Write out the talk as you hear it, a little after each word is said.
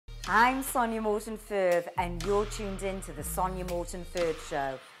I'm Sonia Morton-Firth and you're tuned in to the Sonia Morton-Firth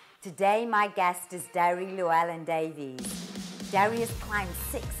Show. Today my guest is Deri Llewellyn-Davies. Deri has climbed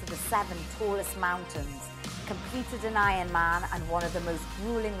 6 of the 7 tallest mountains, completed an Ironman and one of the most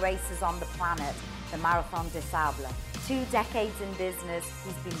grueling races on the planet, the Marathon des Sables. 2 decades in business,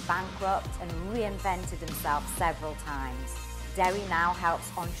 he's been bankrupt and reinvented himself several times. Deri now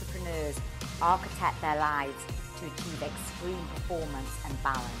helps entrepreneurs architect their lives to achieve extreme performance and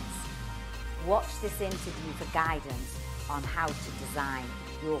balance. Watch this interview for guidance on how to design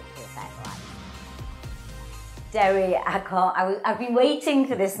your perfect life. Deri, I've been waiting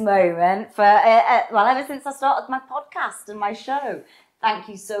for this moment for, ever since I started my podcast and my show. Thank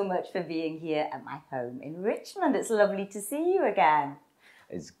you so much for being here at my home in Richmond. It's lovely to see you again.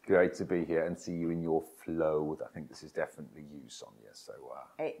 It's great to be here and see you in your flow. I think this is definitely you, Sonia. So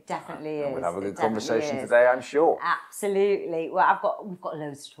it definitely is. We'll have a good conversation today, I'm sure. Absolutely. Well, we've got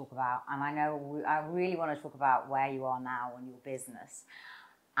loads to talk about, and I really want to talk about where you are now and your business,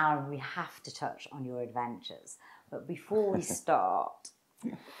 and we have to touch on your adventures. But before we start,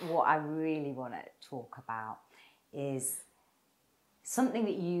 what I really want to talk about is something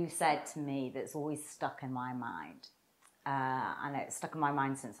that you said to me that's always stuck in my mind. And it's stuck in my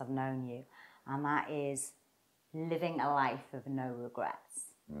mind since I've known you, and that is living a life of no regrets,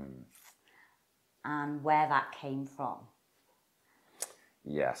 and where that came from.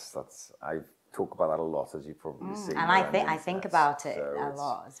 Yes, I talk about that a lot, as you've probably seen. And I think about it a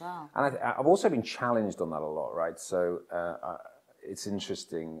lot as well. And I've also been challenged on that a lot, right? So it's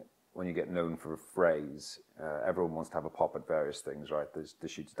interesting when you get known for a phrase. Everyone wants to have a pop at various things, right? There's the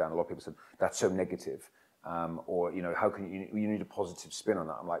shoots down. A lot of people said that's so negative. Or, how can you need a positive spin on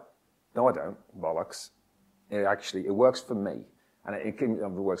that? I'm like, no, I don't. Bollocks. It works for me. And it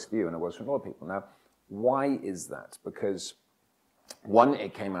works for you, and it works for a lot of people. Now, why is that? Because, one,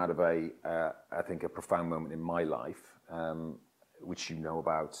 it came out of I think, a profound moment in my life, which you know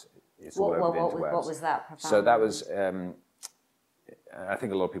about. It's all over the interwebs. What was that profound So that was, I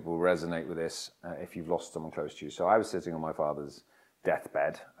think a lot of people will resonate with this if you've lost someone close to you. So I was sitting on my father's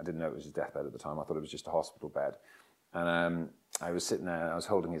deathbed. I didn't know it was his deathbed at the time. I thought it was just a hospital bed. And I was sitting there and I was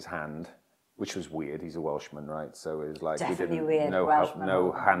holding his hand, which was weird. He's a Welshman, right? So it was like definitely weird.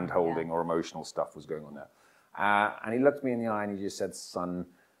 No hand holding or emotional stuff was going on there. And he looked me in the eye and he just said, "Son,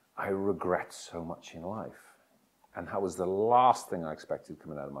 I regret so much in life." And that was the last thing I expected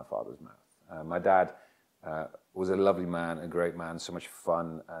coming out of my father's mouth. My dad was a lovely man, a great man, so much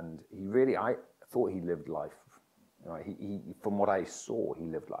fun. And I thought he lived life. He, from what I saw, he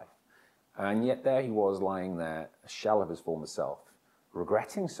lived life. And yet there he was lying there, a shell of his former self,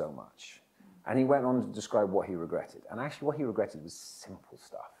 regretting so much. And he went on to describe what he regretted. And actually what he regretted was simple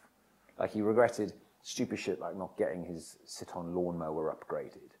stuff. Like he regretted stupid shit like not getting his sit-on lawnmower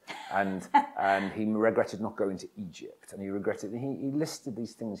upgraded. And he regretted not going to Egypt. And he listed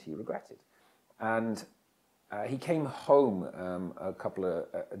these things he regretted. And he came home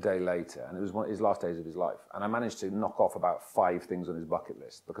a day later, and it was his last days of his life. And I managed to knock off about 5 things on his bucket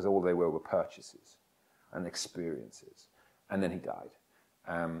list because all they were purchases and experiences. And then he died.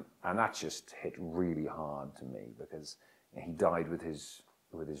 And that just hit really hard to me because he died with his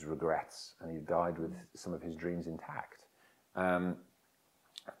regrets, and he died with some of his dreams intact. And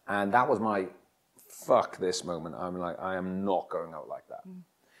that was my fuck this moment. I'm like, I am not going out like that.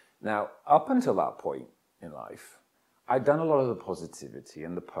 Now, up until that point in life, I'd done a lot of the positivity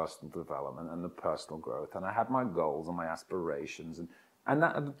and the personal development and the personal growth, and I had my goals and my aspirations, and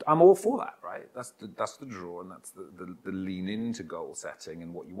that, I'm all for that, right? That's the draw, and that's the lean into goal setting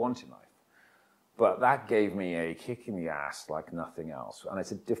and what you want in life. But that gave me a kick in the ass like nothing else, and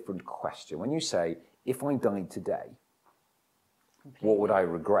it's a different question. When you say, if I died today, what would I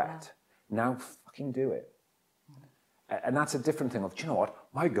regret? Yeah. Now fucking do it. And that's a different thing of, do you know what?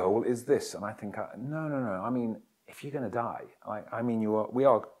 My goal is this. And I think, no. I mean, if you're going to die, we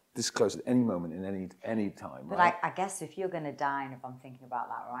are this close at any moment in any time. But right? I guess if you're going to die, and if I'm thinking about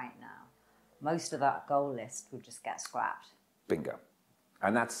that right now, most of that goal list would just get scrapped. Bingo.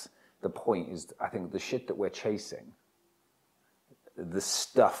 And that's the point is, I think the shit that we're chasing, the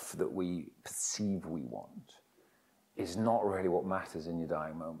stuff that we perceive we want, is not really what matters in your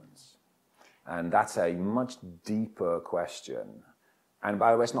dying moments. And that's a much deeper question. And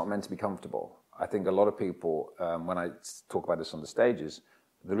by the way, it's not meant to be comfortable. I think a lot of people, when I talk about this on the stages,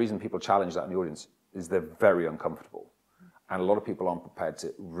 the reason people challenge that in the audience is they're very uncomfortable. And a lot of people aren't prepared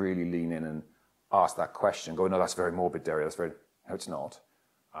to really lean in and ask that question, go, no, that's very morbid, Deri. No, it's not.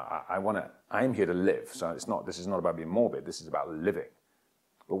 I am here to live. So this is not about being morbid. This is about living.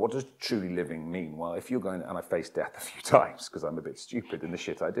 But what does truly living mean? Well, if you're going, and I faced death a few times because I'm a bit stupid in the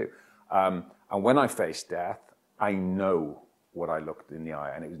shit I do. And when I face death, I know what I looked in the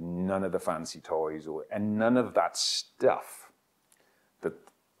eye, and it was none of the fancy toys and none of that stuff that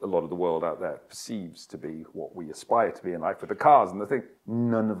a lot of the world out there perceives to be what we aspire to be in life with the cars and the thing.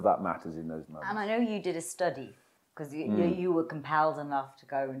 None of that matters in those moments. And I know you did a study because you were compelled enough to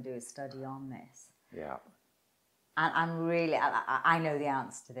go and do a study on this. Yeah. And really, I know the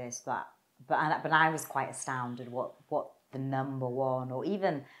answer to this, but I was quite astounded what the number one or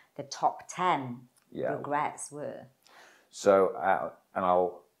even the top 10 regrets were. So,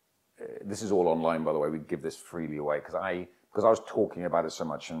 this is all online, by the way. We give this freely away because I was talking about it so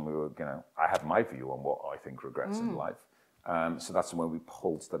much, and I had my view on what I think regrets in life. So that's when we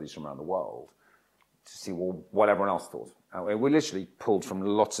pulled studies from around the world to see what everyone else thought. We literally pulled from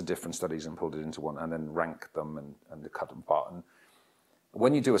lots of different studies and pulled it into one, and then ranked them and cut them apart. And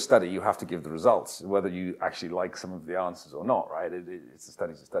when you do a study, you have to give the results, whether you actually like some of the answers or not, right? It's a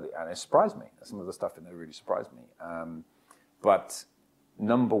study, and it surprised me. Some of the stuff in there really surprised me. But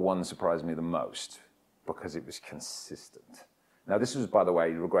number one surprised me the most because it was consistent. Now, this was, by the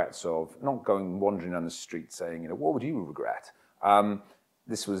way, regrets of not going wandering down the street saying, what would you regret?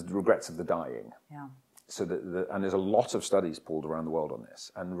 This was the regrets of the dying. Yeah. So and there's a lot of studies pulled around the world on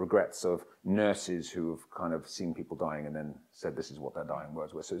this, and regrets of nurses who have kind of seen people dying and then said this is what their dying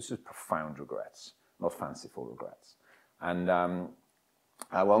words were. So this is profound regrets, not fanciful regrets. And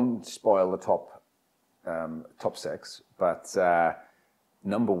I won't spoil the top six, but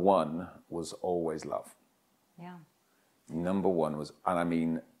number one was always love. Yeah. Number one was, and I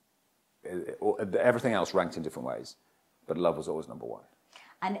mean, everything else ranked in different ways, but love was always number one.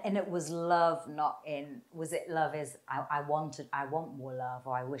 And it was love, was it love as I want more love,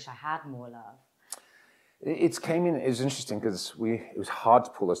 or I wish I had more love? It was interesting because it was hard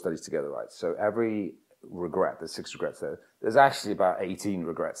to pull those studies together, right? So every regret, there's 6 regrets there. There's actually about 18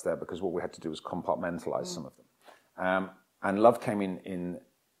 regrets there because what we had to do was compartmentalize some of them. And love came in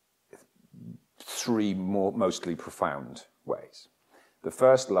 3 mostly profound ways. The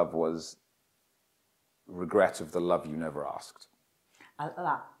first love was regret of the love you never asked.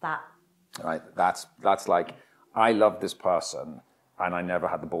 Right, that's like, I love this person and I never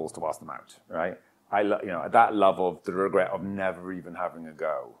had the balls to ask them out, right? That love of the regret of never even having a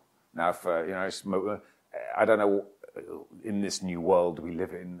go. Now, I don't know, in this new world we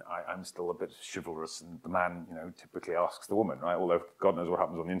live in, I'm still a bit chivalrous, and the man, typically asks the woman, right? Although God knows what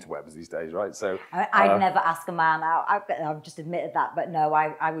happens on the interwebs these days, right? So I'd never ask a man out. I've just admitted that, but no,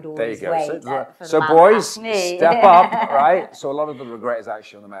 I would always wait. So boys, step up, right? So a lot of the regret is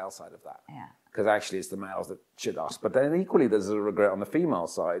actually on the male side of that. Yeah. Because actually it's the males that should ask. But then equally there's a regret on the female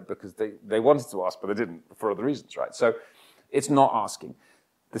side because they wanted to ask, but they didn't for other reasons, right? So it's not asking.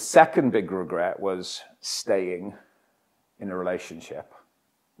 The second big regret was staying in a relationship,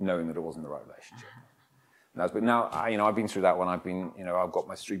 knowing that it wasn't the right relationship. Now, I've been through that one. I've got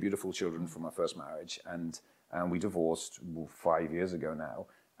my 3 beautiful children from my first marriage, and we divorced 5 years ago now,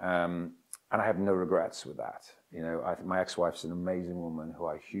 and I have no regrets with that. I think my ex-wife's an amazing woman who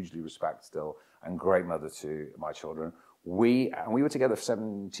I hugely respect still, and great mother to my children. We were together for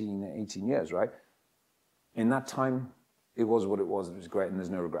 17, 18 years, right? In that time, it was what it was. It was great, and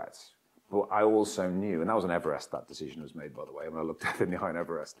there's no regrets. But I also knew, and that was on Everest, that decision was made, by the way, when I looked death in the eye on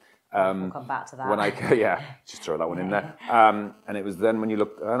Everest. We'll come back to that. Just throw that one in there. And it was then when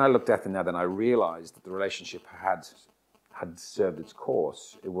I looked death in there, then I realized that the relationship had served its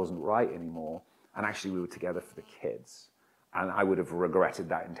course. It wasn't right anymore. And actually we were together for the kids. And I would have regretted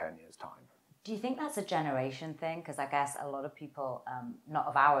that in 10 years' time. Do you think that's a generation thing? Because I guess a lot of people, not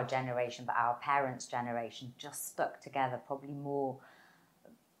of our generation, but our parents' generation, just stuck together probably more.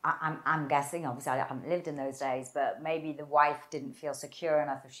 I'm guessing, obviously I haven't lived in those days, but maybe the wife didn't feel secure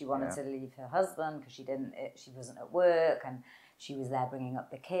enough if she wanted to leave her husband because she wasn't at work and she was there bringing up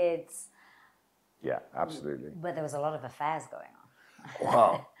the kids. Yeah, absolutely. But there was a lot of affairs going on.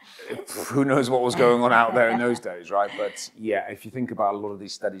 Well, who knows what was going on out there in those days, right? But yeah, if you think about a lot of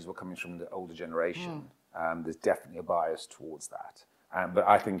these studies were coming from the older generation, there's definitely a bias towards that. But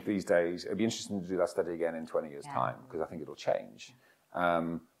I think these days, it'd be interesting to do that study again in 20 years' time because I think it'll change.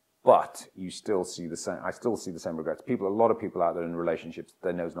 But you still see the same. I still see the same regrets. A lot of people out there in relationships,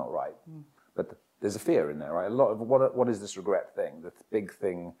 they know it's not right. But there's a fear in there, right? A lot of what is this regret thing? The big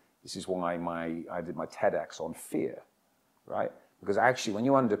thing. This is why I did my TEDx on fear, right? Because actually, when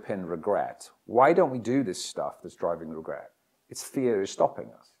you underpin regret, why don't we do this stuff that's driving regret? It's fear is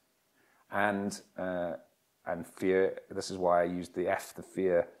stopping us, and fear. This is why I used the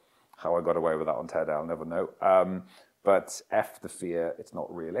fear. How I got away with that on TED, I'll never know. But F the fear, it's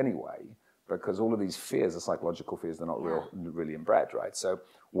not real anyway, because all of these fears are psychological fears, they're not really inbred, right? So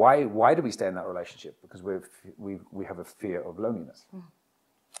why do we stay in that relationship? Because we have a fear of loneliness.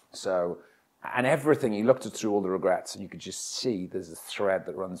 So, and everything, you looked through all the regrets and you could just see there's a thread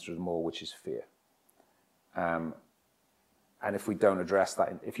that runs through them all, which is fear. And if we don't address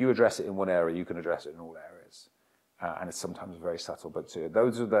that, if you address it in one area, you can address it in all areas. And it's sometimes very subtle, but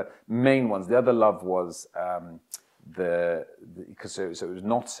those are the main ones. The other love was because so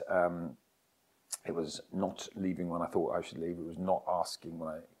it was not leaving when I thought I should leave. It was not asking when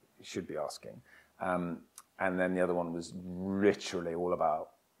I should be asking. And then the other one was literally all about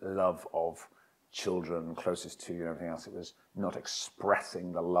love of children closest to you and everything else. It was not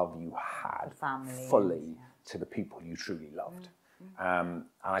expressing the love you had fully to the people you truly loved. And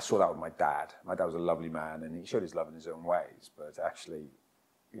I saw that with my dad. My dad was a lovely man, and he showed his love in his own ways. But actually,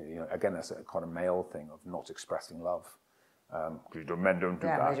 again, that's a kind of male thing of not expressing love. Because men don't do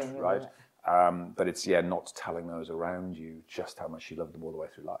that, right? But it's, not telling those around you just how much you love them all the way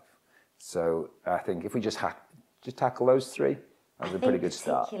through life. So I think if we just tackle those three, that's a pretty good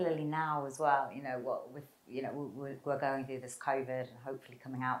start. Particularly now as well, we're going through this COVID and hopefully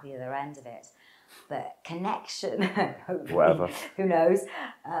coming out the other end of it. But connection, hopefully, who knows?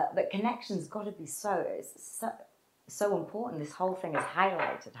 But connection's got to be so important. This whole thing has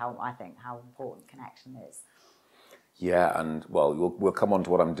highlighted how important connection is. Yeah, and we'll come on to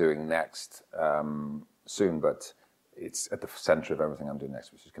what I'm doing next soon, but it's at the center of everything I'm doing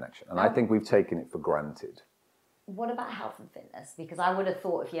next, which is connection. And I think we've taken it for granted. What about health and fitness? Because I would have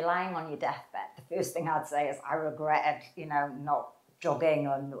thought if you're lying on your deathbed, the first thing I'd say is I regretted, not jogging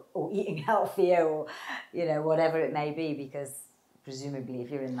or eating healthier or, whatever it may be, because presumably if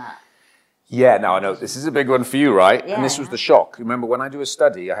you're in that. Yeah, now I know this is a big one for you, right? Yeah. And this was the shock. Remember, when I do a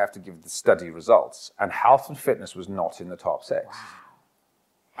study, I have to give the study results, and health and fitness was not in the top 6. Wow.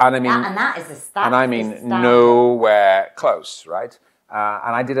 And I mean, that is a stat. And I mean, nowhere close, right?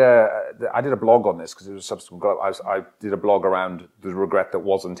 And I did a blog on this because it was subsequent. I did a blog around the regret that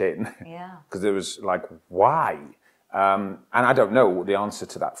wasn't in. Yeah. Because it was like, why? And I don't know the answer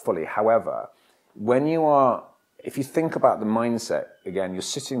to that fully. However, if you think about the mindset, again, you're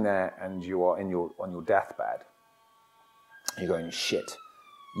sitting there and you are on your deathbed. You're going, shit.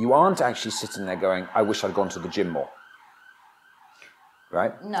 You aren't actually sitting there going, I wish I'd gone to the gym more.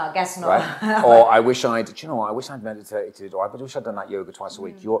 Right? No, I guess not. Right? Or I wish I wish I'd meditated, or I wish I'd done that yoga twice a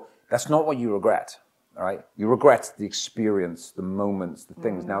week. That's not what you regret. All right? You regret the experience, the moments, the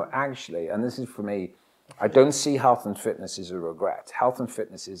things. Now, actually, and this is for me, I don't see health and fitness as a regret. Health and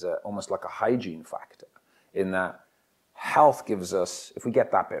fitness is almost like a hygiene factor, in that health gives us, if we get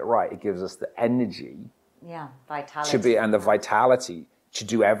that bit right, it gives us the energy, vitality, and the vitality to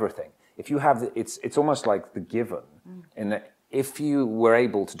do everything. If you have, it's almost like the given, in that if you were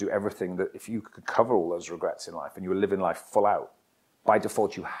able to do everything, that if you could cover all those regrets in life and you were living life full out, by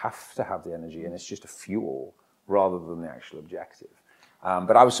default you have to have the energy, and it's just a fuel rather than the actual objective.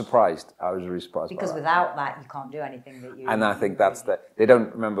 But I was surprised. I was really surprised. Because without that, you can't do anything that you. And I think that's they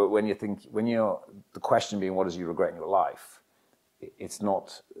don't remember the question being, what does you regret in your life? It's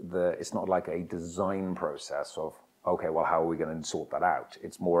not like a design process of, okay, well, how are we going to sort that out?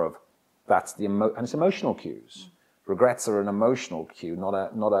 It's more of and it's emotional cues. Regrets are an emotional cue, not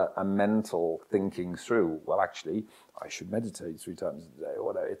a mental thinking through. Well, actually, I should meditate 3 times a day or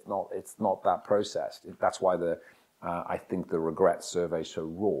whatever. It's not that process. That's why I think the regret survey is so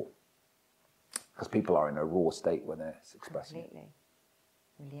raw, because people are in a raw state when they're expressing it. Completely.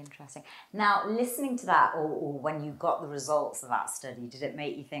 Really interesting. Now, listening to that, or when you got the results of that study, did it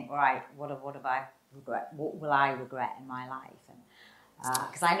make you think, right, what have I regret? What will I regret in my life?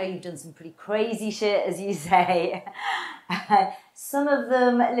 Because I know you've done some pretty crazy shit, as you say. Some of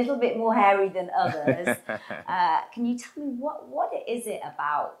them a little bit more hairy than others. Can you tell me what is it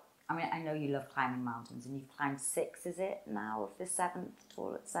about? I mean, I know you love climbing mountains, and you've climbed 6, is it now, of the 7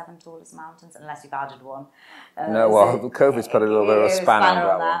 tallest mountains, unless you've added one. COVID's put a little bit of a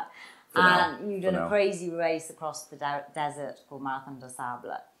spanner on that one. And you've done a crazy race across the desert called Marathon des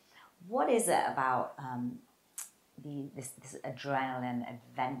Sables. What is it about this adrenaline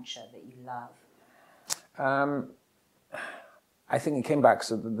adventure that you love? I think it came back.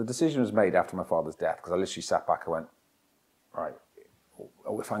 So the decision was made after my father's death, because I literally sat back and went, right,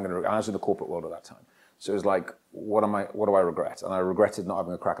 if I'm going to, I was in the corporate world at that time. So it was like, what do I regret? And I regretted not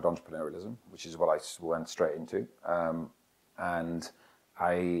having a crack at entrepreneurialism, which is what I went straight into. And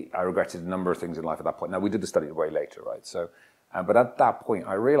I regretted a number of things in life at that point. Now, we did the study way later, right? So, but at that point,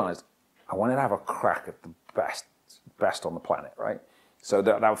 I realized I wanted to have a crack at the best on the planet, right? So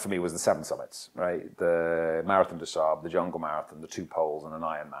that for me was the 7 summits, right? The Marathon des Sables, the Jungle Marathon, the 2 poles, and an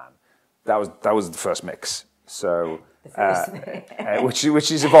Ironman. That was the first mix. So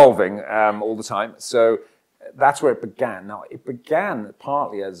which is evolving all the time. So that's where it began. Now it began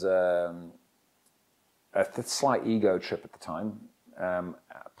partly as a slight ego trip at the time.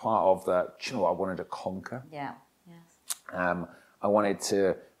 Part of that, you know, I wanted to conquer. Yeah. Yes. I wanted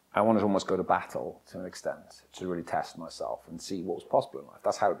to almost go to battle to an extent, to really test myself and see what was possible in life.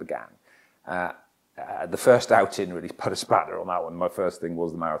 That's how it began. The first outing really put a spanner on that one. My first thing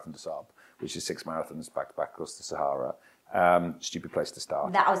was the Marathon des Sables, which is 6 marathons back to back across the Sahara. Stupid place to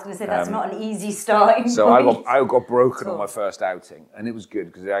start. That I was going to say, that's not an easy starting so point. I got broken on my first outing, and it was good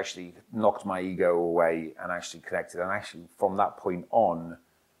because it actually knocked my ego away and actually connected. And actually, from that point on,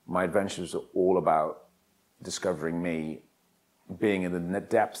 my adventures are all about discovering me, being in the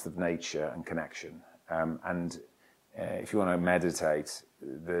depths of nature and connection. If you want to meditate,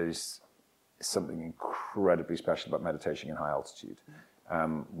 there's something incredibly special about meditation in high altitude.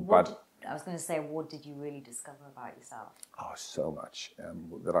 I was going to say, what did you really discover about yourself? Oh, so much.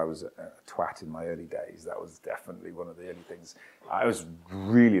 That I was a twat in my early days. That was definitely one of the early things. I was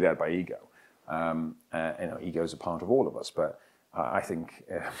really led by ego. Ego is a part of all of us, but I think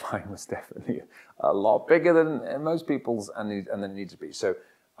mine was definitely a lot bigger than most people's, and it needed to be. So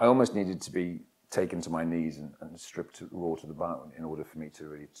I almost needed to be taken to my knees and stripped raw to the bone in order for me to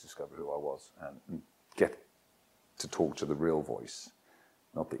really discover who I was and get to talk to the real voice,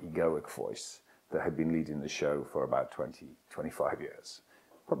 not the egoic voice that had been leading the show for about 20, 25 years,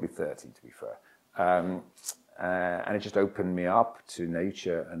 probably 30 to be fair. And it just opened me up to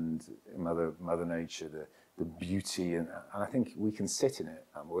nature and Mother Nature, the beauty, and I think we can sit in it.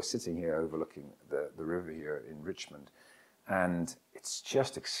 We're sitting here overlooking the river here in Richmond, and it's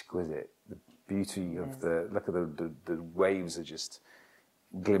just exquisite. The beauty of look at the waves are just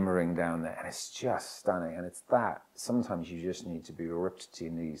glimmering down there, and it's just stunning. And it's that sometimes you just need to be ripped to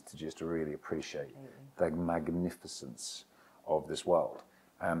your knees to just really appreciate the magnificence of this world.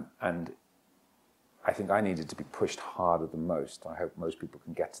 And I think I needed to be pushed harder than most. I hope most people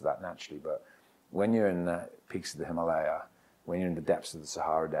can get to that naturally, but when you're in the peaks of the Himalaya, when you're in the depths of the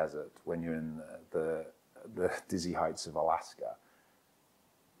Sahara Desert, when you're in the dizzy heights of Alaska,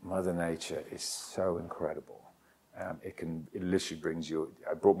 Mother Nature is so incredible. It literally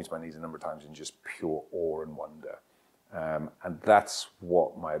brought me to my knees a number of times in just pure awe and wonder. And that's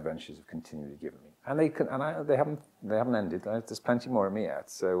what my adventures have continually given me. And they haven't ended. There's plenty more in me yet.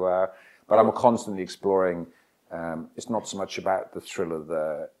 So, but I'm constantly exploring. It's not so much about the thrill of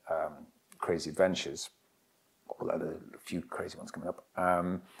the crazy adventures, although there are a few crazy ones coming up.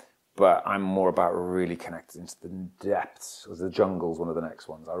 But I'm more about really connecting into the depths. The jungle's one of the next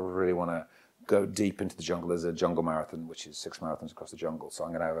ones. I really want to go deep into the jungle. There's a jungle marathon, which is 6 marathons across the jungle. So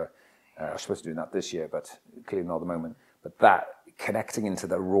I'm going to have I was supposed to do that this year, but clearly not at the moment. But that, connecting into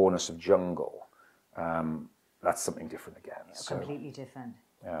the rawness of jungle, that's something different again. Completely different.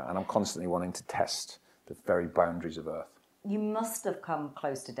 Yeah, and I'm constantly wanting to test the very boundaries of Earth. You must have come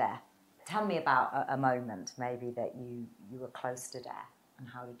close to death. Tell me about a moment, maybe, that you were close to death, and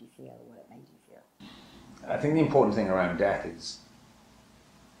how did you feel, what it made you feel? I think the important thing around death is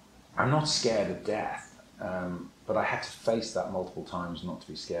I'm not scared of death, but I had to face that multiple times not to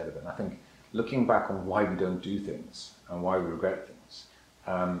be scared of it. And I think looking back on why we don't do things and why we regret things,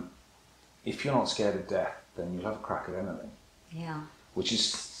 if you're not scared of death, then you'll have a crack at anything. Yeah. Which is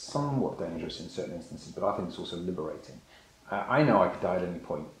somewhat dangerous in certain instances, but I think it's also liberating. I know I could die at any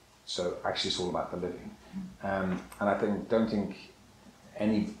point, so actually it's all about the living. And I don't think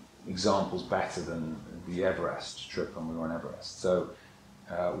any example's better than the Everest trip when we were on Everest. So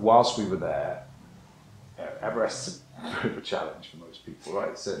whilst we were there, Everest's a bit of a challenge for most people,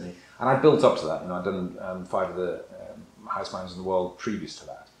 right? Certainly. And I built up to that. I'd done 5 of the highest mountains in the world previous to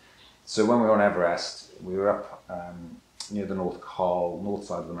that. So when we were on Everest, we were up near the north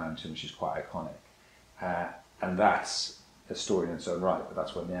side of the mountain, which is quite iconic. And that's a story in its own right, but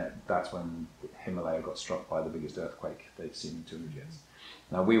that's when Himalaya got struck by the biggest earthquake they've seen in 200 years.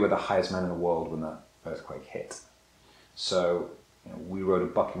 Now, we were the highest men in the world when that earthquake hit. So we rode a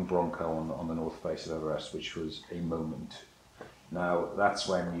bucking bronco on the north face of Everest, which was a moment. Now, that's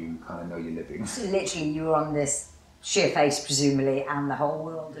when you kind of know you're living. So literally, you were on this sheer face, presumably, and the whole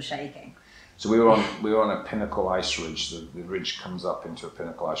world was shaking. So we were on a pinnacle ice ridge. The ridge comes up into a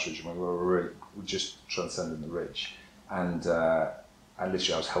pinnacle ice ridge, and we were just transcending the ridge. And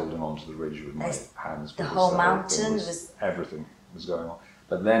literally, I was holding onto the ridge with my hands. The whole mountain was... Everything was going on.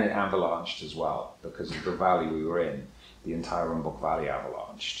 But then it avalanched as well, because of the valley we were in. The entire Rumbok Valley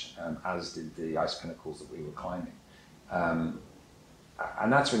avalanched, as did the ice pinnacles that we were climbing.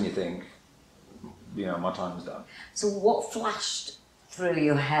 And that's when you think, you know, my time's done. So what flashed through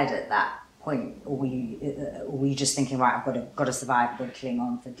your head at that point? Or were you just thinking, right, I've got to survive, I've got to cling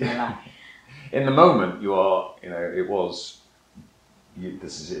on for dear life? In the moment, you are, you know, it was,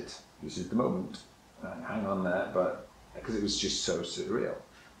 this is it. This is the moment. Hang on there, but because it was just so surreal.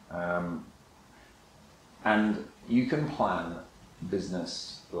 And you can plan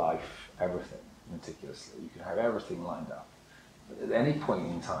business, life, everything meticulously. You can have everything lined up. But at any point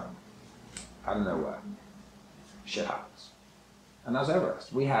in time, out of nowhere, shit happens. And that was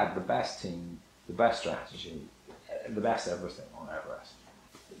Everest. We had the best team, the best strategy, the best everything on Everest.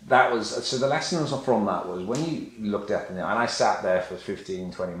 That was, so the lessons from that was when you looked at it, and I sat there for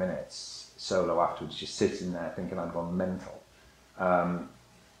 15, 20 minutes solo afterwards, just sitting there thinking I'd gone mental.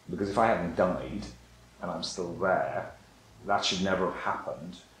 Because if I hadn't died and I'm still there, that should never have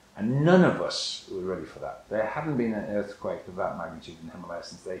happened. And none of us were ready for that. There hadn't been an earthquake of that magnitude in the Himalayas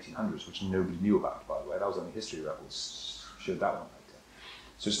since the 1800s, which nobody knew about, by the way. That was on the History Rebels, showed that one later.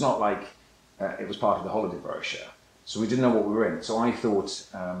 So it's not like it was part of the holiday brochure. So we didn't know what we were in. So I thought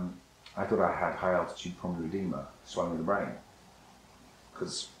I had high altitude pulmonary edema, swelling of the brain.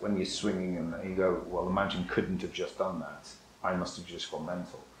 Because when you're swinging and you go, well, the mountain couldn't have just done that. I must have just gone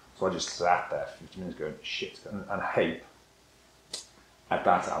mental. So I just sat there for 15 minutes going, shit. And hey, at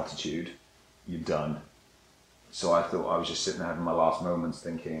that altitude, you're done. So I thought I was just sitting there having my last moments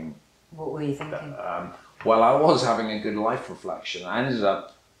thinking... What were you thinking? Well, I was having a good life reflection. I ended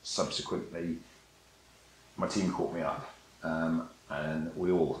up subsequently, my team caught me up, and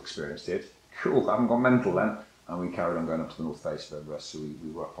we all experienced it. Cool, I haven't gone mental then. And we carried on going up to the north face of Everest, so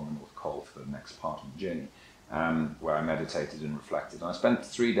we were up on the North Col for the next part of the journey, where I meditated and reflected. And I spent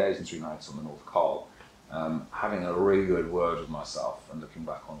 3 days and 3 nights on the North Col, having a really good word with myself and looking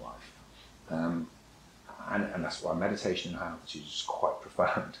back on life. And that's why meditation in high altitude is quite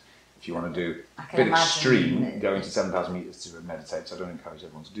profound. If you want to do a bit extreme, going to 7,000 meters to meditate, so I don't encourage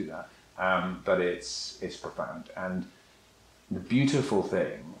everyone to do that, but it's profound. And the beautiful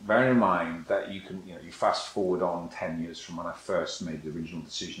thing, bearing in mind that you fast forward on 10 years from when I first made the original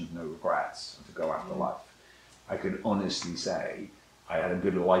decision of no regrets to go after life, I could honestly say I had a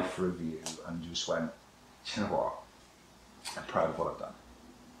good life review and just went, you know what, I'm proud of what I've done.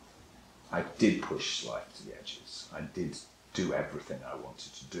 I did push life to the edges. I did do everything I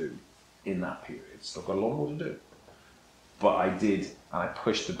wanted to do in that period. Still got a lot more to do. But I did, and I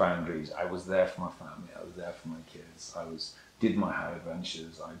pushed the boundaries. I was there for my family. I was there for my kids. Did my high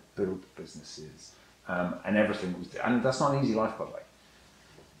adventures. I built businesses, and everything was. And that's not an easy life, by the way.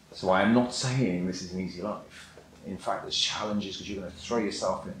 So I am not saying this is an easy life. In fact, there's challenges because you're going to throw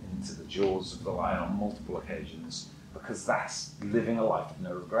yourself into the jaws of the lion on multiple occasions, because that's living a life of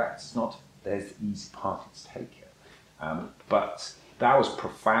no regrets. It's not there's the easy path to take it. But that was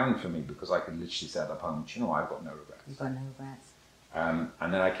profound for me because I could literally say at that point, you know, I've got no regrets. You've got no regrets.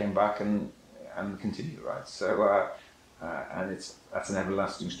 And then I came back and continued, right? So, and that's an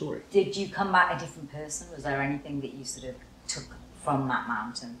everlasting story. Did you come back a different person? Was there anything that you sort of took from that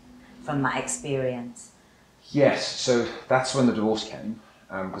mountain, from that experience? Yes, so that's when the divorce came.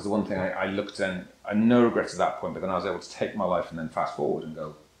 Because the one thing I looked in, I had no regrets at that point, but then I was able to take my life and then fast forward and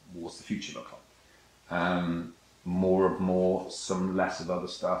go, what's the future look like? More of more, some less of other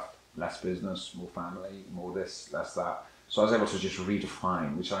stuff, less business, more family, more this, less that. So I was able to just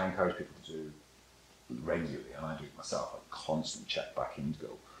redefine, which I encourage people to do regularly, and I do it myself. I constantly check back in to go,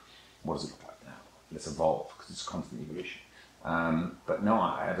 what does it look like now? Let's evolve, because it's constant evolution. But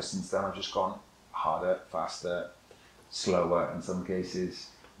no, ever since then I've just gone harder, faster, slower in some cases.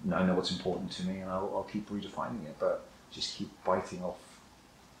 I know what's important to me, and I'll keep redefining it, but just keep biting off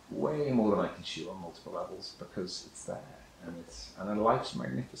way more than I can chew on multiple levels because it's there, and life's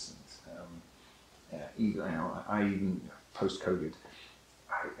magnificent. I even post-COVID,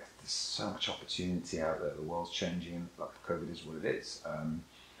 there's so much opportunity out there. The world's changing. Like COVID is what it is.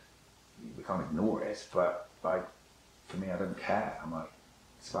 We can't ignore it, but like for me, I don't care. I'm like,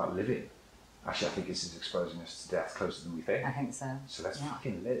 it's about living. Actually, I think this is exposing us to death closer than we think. I think so. So let's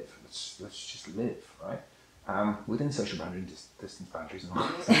fucking live. Let's just live, right? Within social boundary, distance boundaries and all.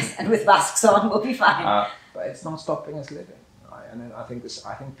 Yes, and with masks on, we'll be fine. But it's not stopping us living, right? And I think there's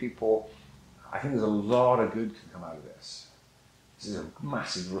a lot of good can come out of this. This is a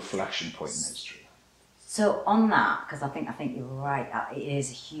massive reflection point in history. So on that, because I think you're right, it is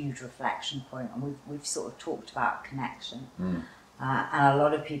a huge reflection point, and we've sort of talked about connection. And a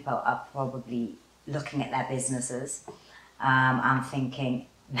lot of people are probably looking at their businesses and thinking,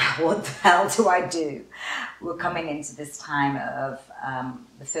 now what the hell do I do? We're coming into this time of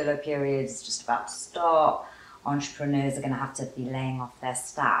the furlough period is just about to start. entrepreneurs are going to have to be laying off their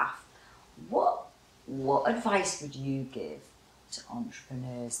staff. What advice would you give to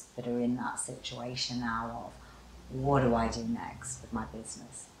entrepreneurs that are in that situation now of what do I do next with my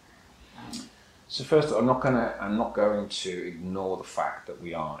business? So first, I'm not going to ignore the fact that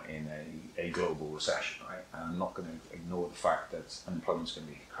we are in a global recession, right? And I'm not going to ignore the fact that unemployment's going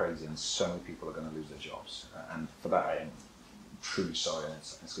to be crazy and so many people are going to lose their jobs. And for that, I am truly sorry, and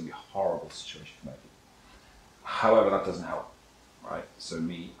it's going to be a horrible situation for many people. However, that doesn't help, right? So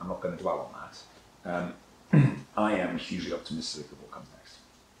I'm not going to dwell on that. I am hugely optimistic of what comes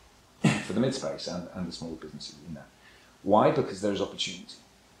next for the mid-space and the small businesses in that. Why? Because there's opportunity.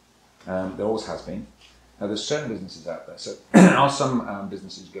 There always has been. Now, there's certain businesses out there. So, are some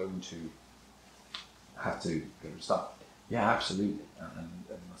businesses going to have to go to start? Yeah, absolutely, and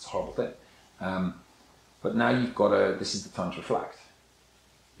that's a horrible thing. But now you've got to. This is the time to reflect.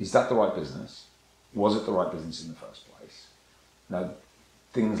 Is that the right business? Was it the right business in the first place? Now,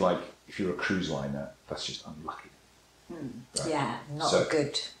 things like if you're a cruise liner, that's just unlucky. Right? Yeah, not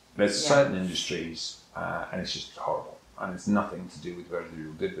good. There's certain industries, and it's just horrible. And it's nothing to do with whether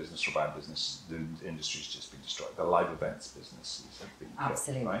you're good business or bad business. The industry's just been destroyed. The live events businesses have been killed,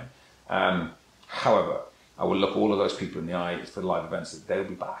 absolutely, right? However, I will look all of those people in the eye for the live events that they'll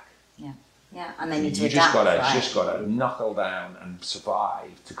be back. Yeah, and they need to adapt. Just got to knuckle down and survive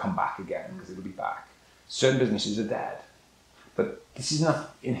to come back again because it'll be back. Certain businesses are dead, but this is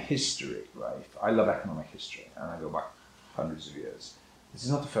not in history, right? I love economic history, and I go back hundreds of years. This is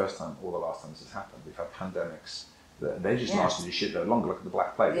not the first time or the last time this has happened. We've had pandemics. They just lasted a shitload longer. Look at the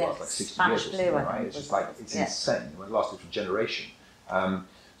Black Plague. It lasted like 60 Spanish years or flu, something, right? It's just like, it's insane. It lasted for a generation.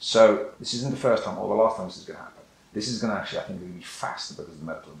 So this isn't the first time or the last time this is going to happen. This is going to actually, I think, be faster because of the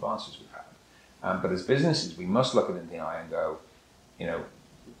medical advances we've had. But as businesses, we must look it in the eye and go,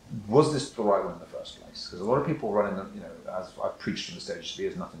 was this the right one in the first place? Because a lot of people running, as I've preached from the stage, it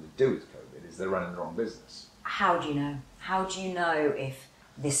has nothing to do with COVID, is they're running the wrong business. How do you know? How do you know if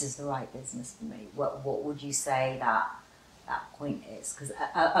this is the right business for me? What would you say that point is? Because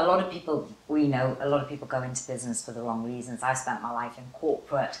a lot of people, a lot of people go into business for the wrong reasons. I spent my life in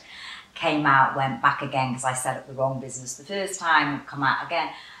corporate, came out, went back again because I set up the wrong business the first time, come out again.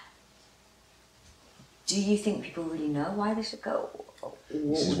 Do you think people really know why they should go?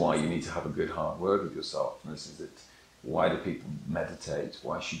 This is why you need to have a good hard word with yourself. And this is it. Why do people meditate?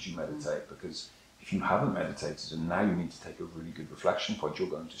 Why should you meditate? Because if you haven't meditated and now you need to take a really good reflection point, you're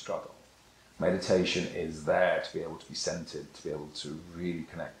going to struggle. Meditation is there to be able to be centered, to be able to really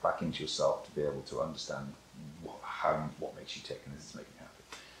connect back into yourself, to be able to understand what makes you tick and is this making you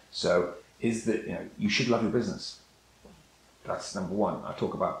happy. So you should love your business. That's number one. I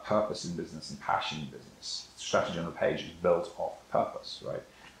talk about purpose in business and passion in business. Strategy on the page is built off purpose, right?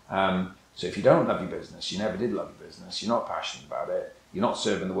 So if you don't love your business, you never did love your business, you're not passionate about it, you're not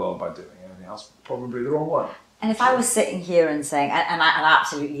serving the world by doing anything else, probably the wrong one. And if I was sitting here and saying, and I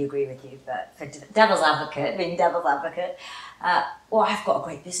absolutely agree with you, but for devil's advocate, being devil's advocate, I've got a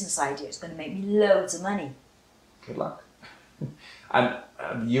great business idea, it's going to make me loads of money. Good luck. And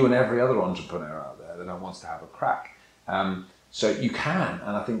you and every other entrepreneur out there that wants to have a crack. So you can,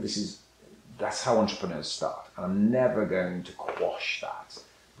 and I think that's how entrepreneurs start. And I'm never going to quash that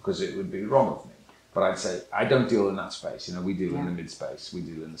because it would be wrong of me. But I'd say I don't deal in that space. We deal in the mid space, we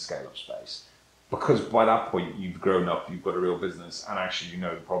deal in the scale up space. Because by that point you've grown up, you've got a real business, and actually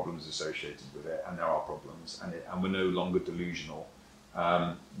the problems associated with it, and there are problems, and we're no longer delusional.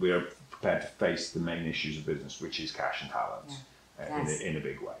 We are prepared to face the main issues of business, which is cash and talent, in a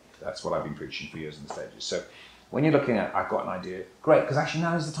big way. That's what I've been preaching for years in the stages. So when you're looking at, I've got an idea, great, because actually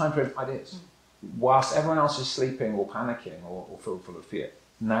now is the time for ideas. Whilst everyone else is sleeping or panicking or full of fear,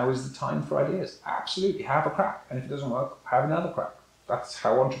 now is the time for ideas. Absolutely, have a crack. And if it doesn't work, have another crack. That's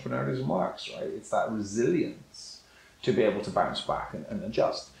how entrepreneurialism works, right? It's that resilience to be able to bounce back and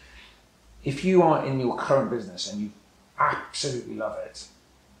adjust. If you are in your current business and you absolutely love it,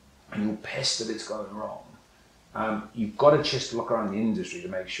 and you're pissed that it's going wrong, you've got to just look around the industry to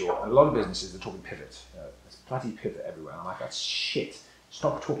make sure. A lot of businesses are talking pivot. There's bloody pivot everywhere. I'm like, that's shit.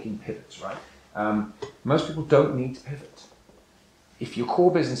 Stop talking pivots, right? Most people don't need to pivot. If your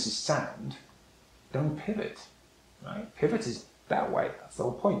core business is sound, don't pivot, right? Pivot is that way. That's the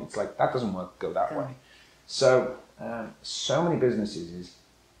whole point. It's like, that doesn't work, go that way. So, so many businesses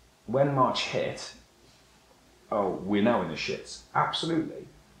when March hit, we're now in the shits. Absolutely.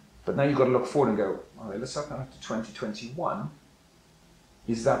 But now you've got to look forward and go, all right, let's look after 2021.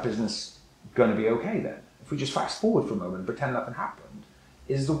 Is that business going to be okay then? If we just fast forward for a moment and pretend nothing happened,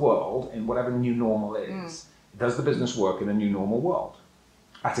 is the world, in whatever new normal is, does the business work in a new normal world?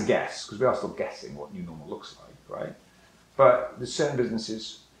 That's a guess, because we are still guessing what new normal looks like. right? But there's certain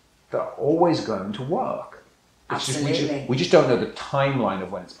businesses that are always going to work. Absolutely. We just don't know the timeline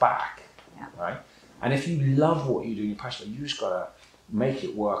of when it's back, Yeah. right? And if you love what you do, you're passionate, you just gotta make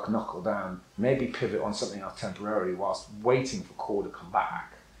it work, knuckle down, maybe pivot on something else temporarily whilst waiting for core to come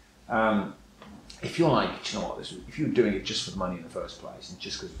back. If you're like, do you know what, if you're doing it just for the money in the first place and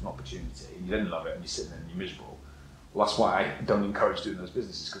just because it's an opportunity and you didn't love it and you're sitting there and you're miserable, well, that's why I don't encourage doing those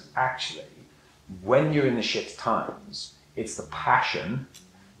businesses, because actually, when you're in the shit times, it's the passion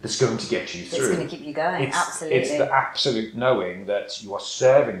that's going to get you through. It's going to keep you going, absolutely. It's the absolute knowing that you are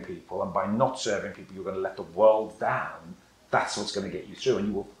serving people, and by not serving people, you're going to let the world down. That's what's going to get you through, and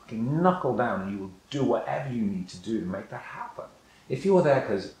you will fucking knuckle down and you will do whatever you need to do to make that happen. If you're there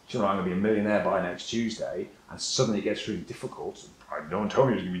because, you know, I'm going to be a millionaire by next Tuesday, and suddenly it gets really difficult, no one told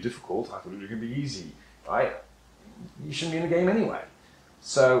me it was going to be difficult, I thought it was going to be easy, right? You shouldn't be in the game anyway.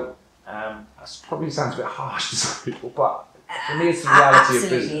 So, that probably sounds a bit harsh to some people, but for me it's the reality of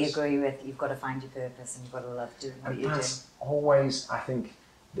business. I absolutely agree with, you've got to find your purpose and you've got to love doing what you're doing. That's always, I think,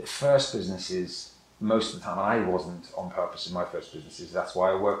 the first businesses, most of the time, and I wasn't on purpose in my first businesses, that's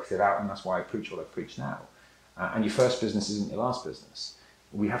why I worked it out and that's why I preach what I preach now. And your first business isn't your last business.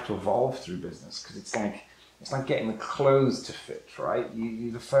 We have to evolve through business, because it's like getting the clothes to fit, right? You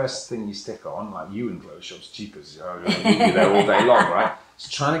the first thing you stick on, like you in clothes shops, cheapers, you'll be there all day long, right? So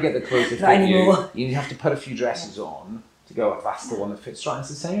trying to get the clothes to fit you have to put a few dresses on to go, oh, that's the one that fits right. It's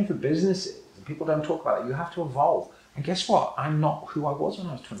the same for businesses. And people don't talk about it. You have to evolve. And guess what? I'm not who I was when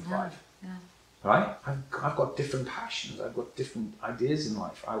I was 25. Yeah. Right? I've got different passions. I've got different ideas in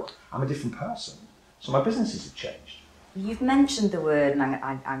life. I'm a different person. So my businesses have changed. You've mentioned the word, and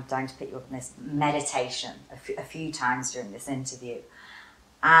I'm dying to pick you up on this, meditation, a few times during this interview.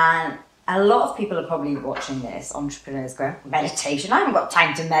 And a lot of people are probably watching this, entrepreneurs going, meditation, I haven't got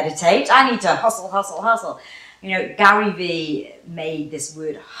time to meditate, I need to hustle, hustle, hustle. You know, Gary Vee made this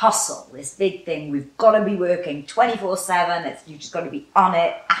word hustle, this big thing, we've got to be working 24/7, you've just got to be on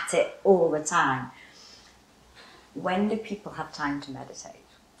it, at it all the time. When do people have time to meditate?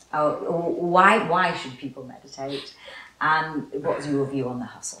 Or why should people meditate? And what's your view on the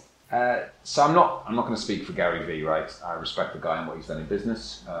hustle? So I'm not going to speak for Gary Vee, right? I respect the guy and what he's done in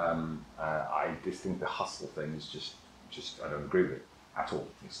business. I just think the hustle thing is just I don't agree with it at all.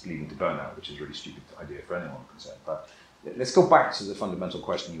 It's leading to burnout, which is a really stupid idea for anyone concerned. But let's go back to the fundamental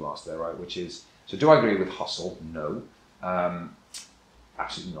question you asked there, right? Which is, so do I agree with hustle? No,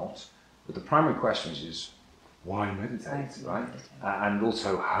 absolutely not. But the primary question is why meditate, right? And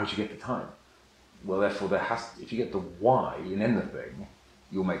also, how do you get the time? Well, therefore, if you get the why in anything,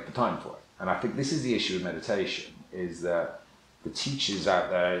 you'll make the time for it. And I think this is the issue with meditation, is that the teachers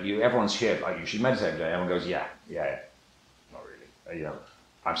out there, everyone's here, like, you should meditate today. Everyone goes, yeah, not really.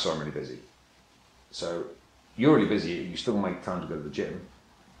 I'm sorry, I'm really busy. So you're really busy, you still make time to go to the gym,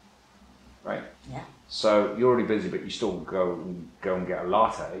 right? Yeah. So you're really busy, but you still go and get a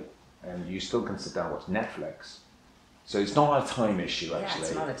latte, and you still can sit down and watch Netflix. So it's not a time issue, actually.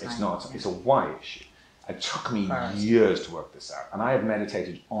 It's not a time. It's a why issue. It took me years to work this out. And I have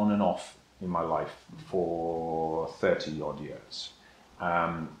meditated on and off in my life for 30 odd years.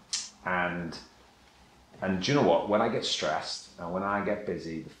 And do you know what? When I get stressed and when I get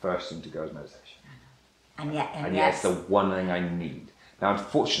busy, the first thing to go is meditation. And yet it's the one thing I need. Now,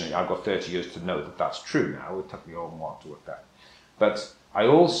 unfortunately, I've got 30 years to know that that's true now. It took me a while to work that. But I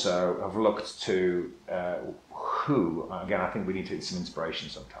also have looked to again, I think we need to get some inspiration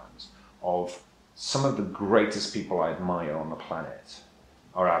sometimes, of some of the greatest people I admire on the planet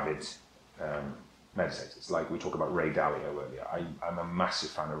are avid meditators. Like we talked about Ray Dalio earlier. I'm a massive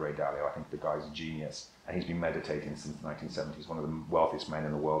fan of Ray Dalio. I think the guy's a genius, and he's been meditating since the 1970s, one of the wealthiest men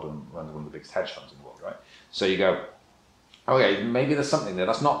in the world and runs one of the biggest hedge funds in the world, right? So you go, okay, maybe there's something there.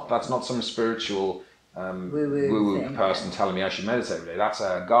 That's not some spiritual woo-woo person telling me I should meditate every day. That's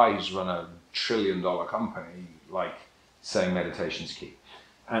a guy who's run a $1 trillion company, like, saying meditation's key.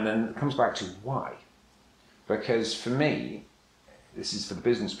 And then it comes back to why. Because for me, this is for the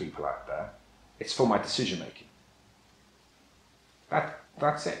business people out there, it's for my decision making.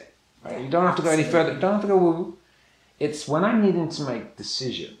 That's it. Right? You don't have to go any further. You don't have to go woo. It's when I'm needing to make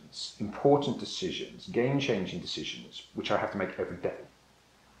decisions, important decisions, game-changing decisions, which I have to make every day.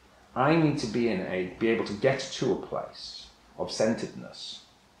 I need to be able to get to a place of centeredness.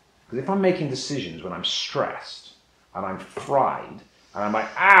 Because if I'm making decisions when I'm stressed and I'm fried and I'm like,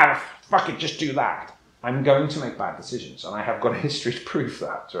 fuck it, just do that, I'm going to make bad decisions. And I have got a history to prove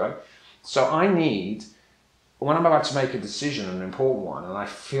that, right? So I need, when I'm about to make a decision, an important one, and I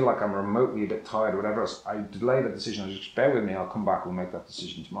feel like I'm remotely a bit tired or whatever else, I delay the decision. I just bear with me, I'll come back, we'll make that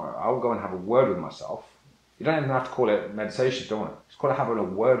decision tomorrow. I'll go and have a word with myself, You don't even have to call it meditation, don't you? Just call it having a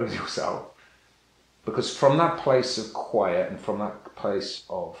word with yourself. Because from that place of quiet and from that place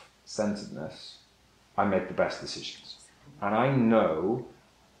of centeredness, I make the best decisions. And I know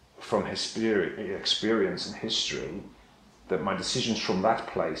from experience and history that my decisions from that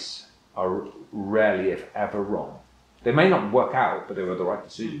place are rarely, if ever, wrong. They may not work out, but they were the right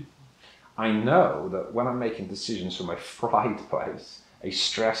decision. I know that when I'm making decisions from a fried place, a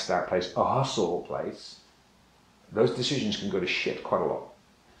stressed out place, a hustle place, those decisions can go to shit quite a lot.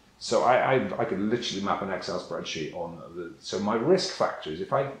 So I could literally map an Excel spreadsheet on so my risk factor is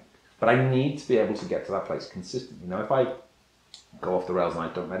but I need to be able to get to that place consistently. Now, if I go off the rails and I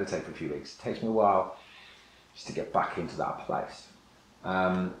don't meditate for a few weeks, it takes me a while just to get back into that place.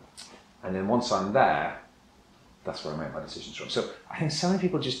 And then once I'm there, that's where I make my decisions from. So I think so many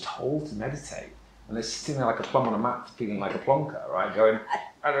people are just told to meditate, and they're sitting there like a plum on a mat, feeling like a plonker, right? Going,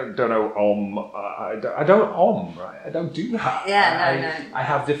 I don't know I don't right? I don't do that. Yeah, I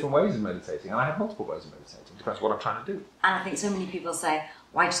have different ways of meditating, and I have multiple ways of meditating. It depends what I'm trying to do. And I think so many people say,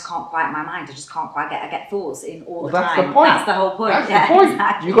 well, I just can't quiet my mind. I just can't quite I get thoughts in all the that's time. The point. That's the whole point. That's the point.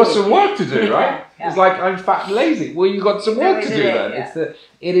 Exactly. You've got some work to do, right? Yeah. It's like, I'm fat and lazy. Well, you've got some work to do then. Yeah.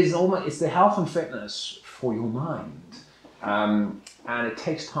 It's the health and fitness for your mind. And it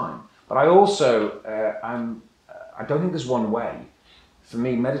takes time. But I also, I don't think there's one way. For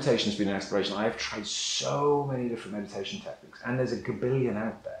me, meditation's been an exploration. I have tried so many different meditation techniques, and there's a gabillion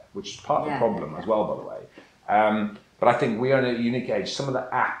out there, which is part of the problem as well, by the way. But I think we are in a unique age. Some of the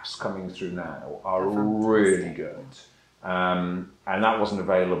apps coming through now are really good. And that wasn't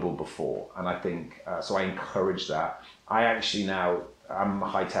available before. And I think, so I encourage that. I actually now, I'm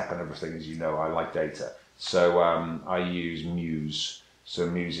high tech on everything, as you know, I like data. So I use Muse. So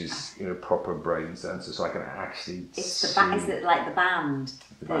Muse is proper brain sensor, so I can actually Is it like the band?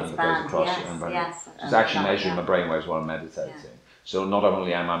 The band that goes across yes, it. And yes. It's actually measuring my brainwaves while I'm meditating. Yeah. So not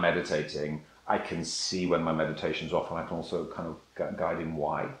only am I meditating, I can see when my meditation's off, and I can also kind of guide in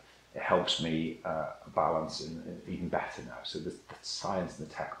why. It helps me balance in even better now. So the science and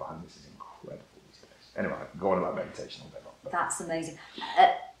the tech behind this is incredible these days. Anyway, I can go on about meditation all day long. That's amazing.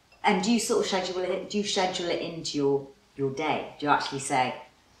 And do you sort of schedule it? Do you schedule it into your day? Do you actually say,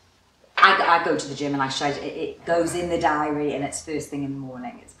 I go to the gym and I schedule it goes in the diary and it's first thing in the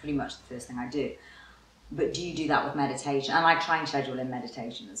morning. It's pretty much the first thing I do. But do you do that with meditation? And I try and schedule in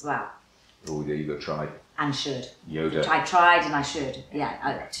meditation as well. Oh, there you go, try. And should. Yoda. I tried and I should.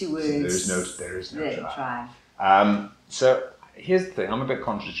 Yeah, 2 words. There is no try. Try. So here's the thing, I'm a bit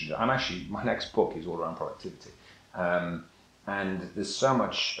contradictory. My next book is all around productivity. And there's so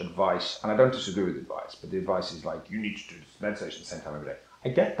much advice, and I don't disagree with advice, but the advice is like, you need to do meditation at the same time every day. I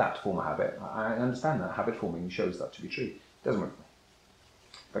get that to form a habit. I understand that. Habit forming shows that to be true. It doesn't work for me.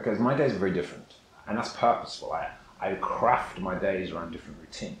 Because my days are very different, and that's purposeful. I craft my days around different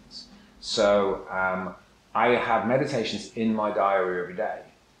routines. So I have meditations in my diary every day,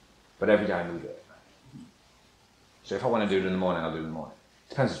 but every day I move it. So if I want to do it in the morning, I'll do it in the morning.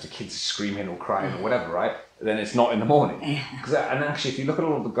 Depends if the kids are screaming or crying or whatever, right? Then it's not in the morning. And actually, if you look at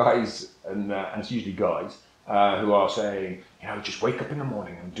all of the guys, and it's usually guys, who are saying, just wake up in the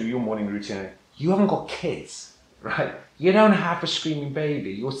morning and do your morning routine. You haven't got kids, right? You don't have a screaming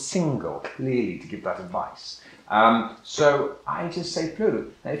baby. You're single, clearly, to give that advice. So I just say, plural.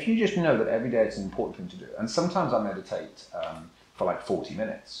 Now, if you just know that every day it's an important thing to do, and sometimes I meditate for like 40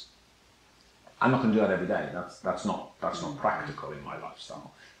 minutes. I'm not going to do that every day. That's not practical in my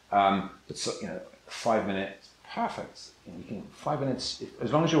lifestyle. But 5 minutes, perfect. You can 5 minutes,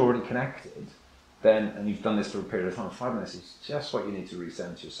 as long as you're already connected, then, and you've done this for a period of time. 5 minutes is just what you need to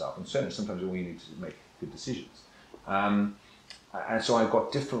recenter yourself, and certainly sometimes all you need to make good decisions. And so I've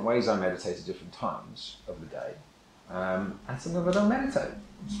got different ways I meditate at different times of the day, and sometimes I don't meditate.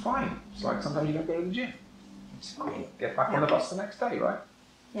 It's fine. It's like sometimes you don't go to the gym. It's fine. Get back on the bus the next day, right?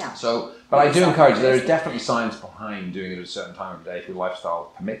 Yeah. So, but I do encourage, there is definitely science behind doing it at a certain time of the day if your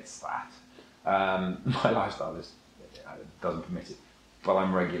lifestyle permits that. My lifestyle doesn't permit it, but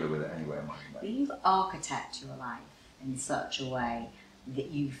I'm regular with it anyway. You've architected your life in such a way that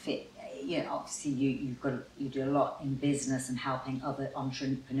you fit, obviously you do a lot in business and helping other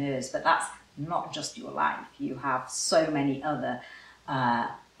entrepreneurs, but that's not just your life. You have so many other, I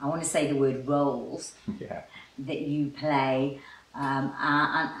want to say the word roles that you play. And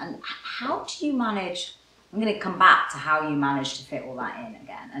how do you manage? I'm going to come back to how you manage to fit all that in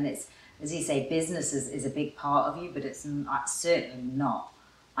again. And it's, as you say, business is a big part of you, but it's certainly not.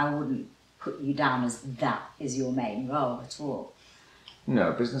 I wouldn't put you down as that is your main role at all.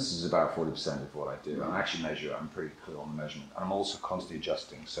 No, business is about 40% of what I do. I actually measure. I'm pretty clear on the measurement. I'm also constantly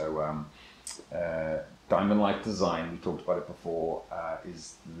adjusting. So diamond-like design, we talked about it before,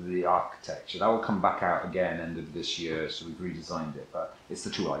 is the architecture. That will come back out again end of this year, so we've redesigned it, but it's the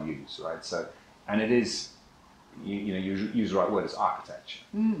tool I use, right? So, and it is, you use the right word, it's architecture.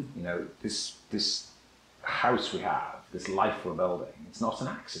 You know, this house we have, this life we're building, it's not an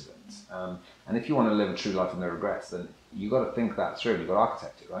accident. And if you want to live a true life with no regrets, then you've got to think that through, you've got to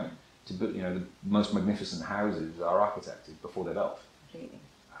architect it, right? To build, you know, the most magnificent houses are architected before they're built. Completely.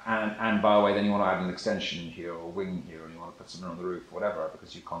 And by the way, then you want to add an extension here or a wing here, and you want to put something on the roof or whatever,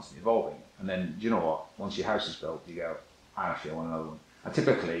 because you're constantly evolving. And then, you know what? Once your house is built, you go, actually, I want another one. And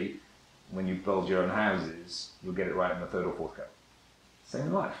typically, when you build your own houses, you'll get it right in the third or fourth go. Same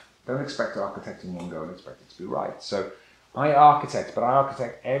in life. Don't expect to architect in one go and expect it to be right. So I architect, but I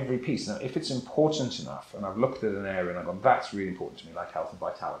architect every piece. Now, if it's important enough, and I've looked at an area and I've gone, that's really important to me, like health and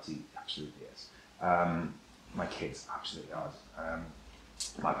vitality, absolutely is. My kids, absolutely are.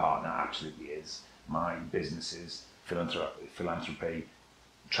 My partner absolutely is. My businesses, philanthropy,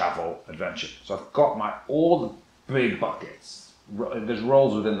 travel, adventure. So I've got all the big buckets. There's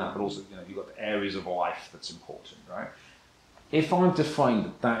roles within that, but also, you know, you've got the areas of life that's important, right? If I've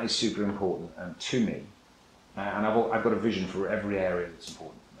defined that is super important to me, and I've got a vision for every area that's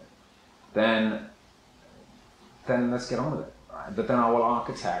important for me, then let's get on with it, right? But then I will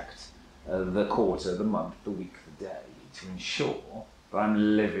architect the quarter, the month, the week, the day to ensure that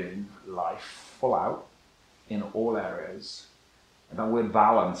I'm living life full out in all areas. And that word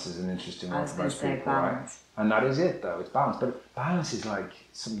balance is an interesting one for most people, right? And that is it, though, it's balance. But balance is like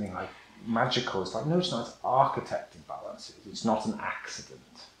something like magical. It's like, no, it's not, it's architecting balance. It's not an accident.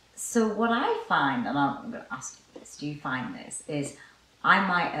 So what I find, and I'm going to ask you this, do you find this, is I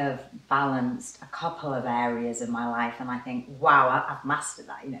might have balanced a couple of areas of my life and I think, wow, I've mastered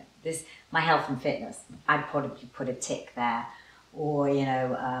that, you know, this, my health and fitness, I'd probably put a tick there. Or, you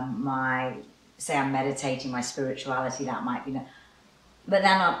know, say I'm meditating, my spirituality, that might be, but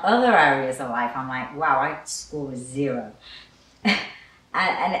then on other areas of life, I'm like, wow, I score a 0. and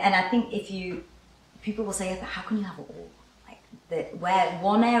I think people will say, how can you have it all? Like, where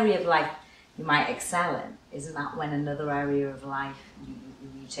one area of life you might excel in, isn't that when another area of life you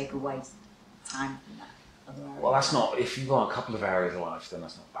take away time from that other area? Well, that's not, if you've got a couple of areas of life, then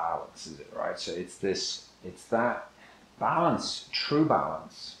that's not balance, is it, right? So it's that balance, true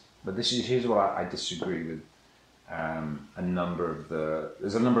balance. But here's what I disagree with. There's a number of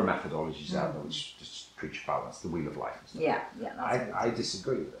methodologies out there which just preach balance, the wheel of life and stuff. Yeah. I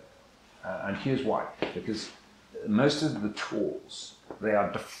disagree with it. And here's why. Because most of the tools, they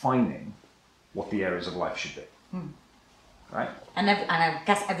are defining what the areas of life should be. Right? And I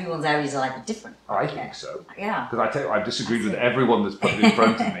guess everyone's areas of life are different. I think so. Yeah. Because I tell you, I've disagreed with everyone that's put it in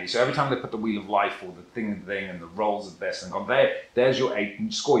front of me. So every time they put the wheel of life or the thing and the roles of this and gone, there's your 8,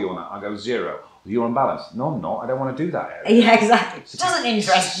 and score you on that. I go 0. You're unbalanced. No, I'm not. I don't want to do that area. Yeah, exactly. It doesn't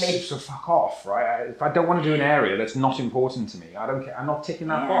interest me. So fuck off, right? If I don't want to do an area that's not important to me, I don't care. I'm not ticking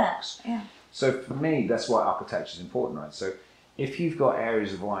that box. Yeah. So for me, that's why architecture is important, right? So if you've got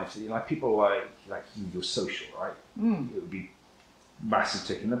areas of life, like people like your social, right? It would be massive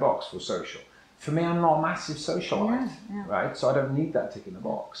tick in the box for social. For me, I'm not a massive socialite, right? So I don't need that tick in the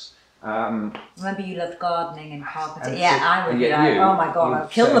box. Remember you loved gardening and carpeting? And I would be like, oh my God, I'll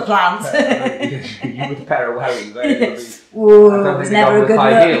kill the plants. You with a pair of wellies, Ooh, it's never a good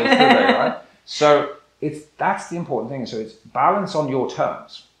high look. heels, do they, right? So that's the important thing. So it's balance on your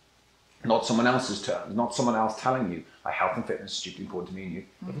terms, not someone else's terms, not someone else telling you, like health and fitness is stupidly important to me and you.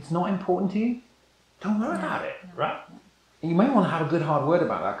 If it's not important to you, don't worry about it, right? And you may want to have a good hard word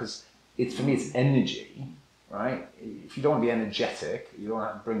about that because for me, it's energy. Right? If you don't want to be energetic, you don't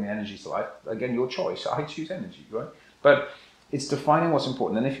want to bring the energy to life, again, your choice. I choose energy, right? But it's defining what's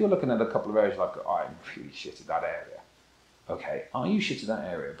important. And if you're looking at a couple of areas like, oh, I'm really shit at that area. Okay, are you shit at that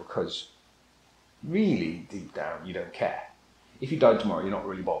area because really deep down you don't care? If you died tomorrow, you're not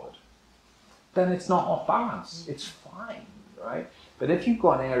really bothered. Then it's not off balance. It's fine, right? But if you've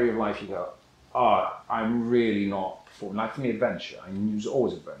got an area of life you go, oh, I'm really not, like for me, adventure. I was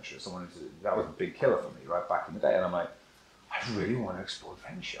always adventurous. That was a big killer for me, right, back in the day. And I'm like, I really want to explore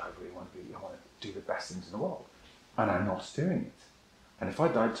adventure. I want to do the best things in the world. And I'm not doing it. And if I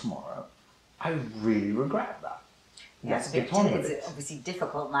died tomorrow, I really regret that. Yeah, it's obviously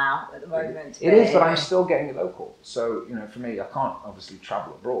difficult now at the moment. It is, but I'm still getting it local. So, for me, I can't obviously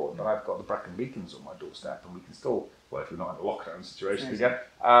travel abroad, but I've got the Brecon Beacons on my doorstep, and we can still, well, if we're not in a lockdown situation again,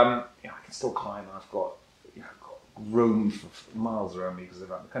 I can still climb, and I've got room for miles around me because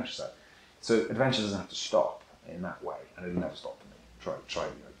they're out in the countryside. So adventure doesn't have to stop in that way, and it'll never stop for me. Try,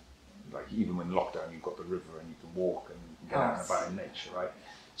 like even when lockdown, you've got the river and you can walk and get out and about in nature, right?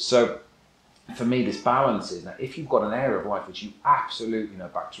 So For me, this balance is that if you've got an area of life which you absolutely know,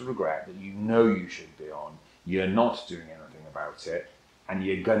 back to regret, that you know you should be on, you're not doing anything about it, and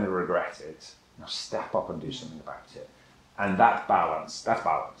you're going to regret it, now step up and do something about it. And that's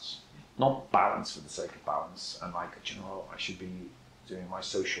balance. Not balance for the sake of balance, and like, do you know, I should be doing my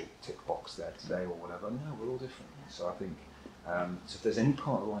social tick box there today or whatever. No, we're all different. So I think, so if there's any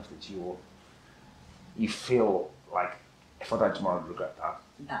part of life that you feel like, if I died tomorrow, I'd regret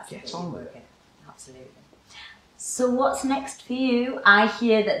that, get on with it. Absolutely. So what's next for you? I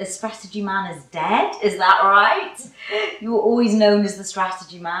hear that the strategy man is dead. Is that right? You were always known as the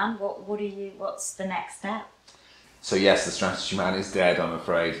strategy man. What's the next step? So yes, the strategy man is dead, I'm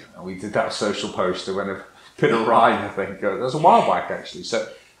afraid. And we did that social poster when a bit awry, I think. That was a while back, actually.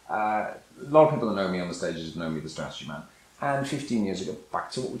 So a lot of people that know me on the stages know me the strategy man. And 15 years ago,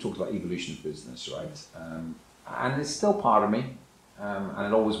 back to what we talked about, evolution of business, right? And it's still part of me, and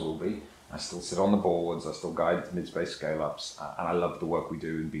it always will be. I still sit on the boards, I still guide mid-space scale-ups, and I love the work we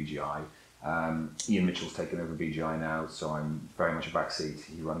do in BGI. Ian Mitchell's taken over BGI now, so I'm very much a backseat.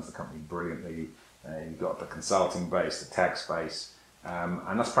 He runs the company brilliantly. You've got the consulting base, the tech space,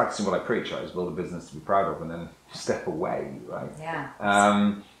 and that's practicing what I preach, right? Is build a business to be proud of and then step away, right?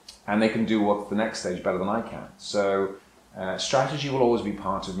 Yeah. And they can do what's the next stage better than I can. So strategy will always be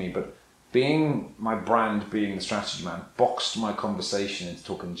part of me, but being my brand, being the strategy man, boxed my conversation into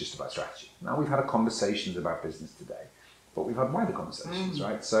talking just about strategy. Now we've had conversations about business today, but we've had wider conversations,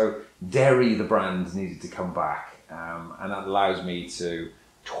 right? So Deri, the brand, needed to come back, and that allows me to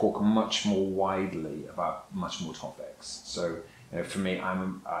talk much more widely about much more topics. So for me,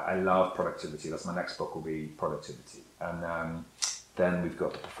 I love productivity. That's my next book will be productivity, and then we've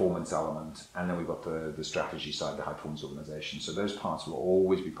got the performance element, and then we've got the strategy side, the high performance organization. So those parts will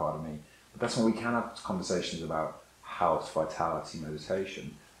always be part of me. But that's when we can have conversations about health, vitality,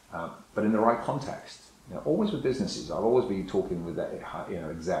 meditation, but in the right context. Always with businesses. I'll always be talking with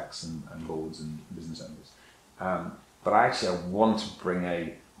execs and boards and business owners. But I want to bring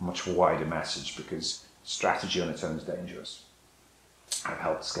a much wider message, because strategy on its own is dangerous. I've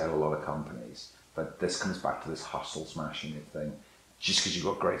helped scale a lot of companies, but this comes back to this hustle smashing it thing. Just because you've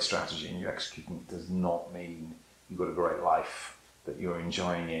got great strategy and you're executing it does not mean you've got a great life, that you're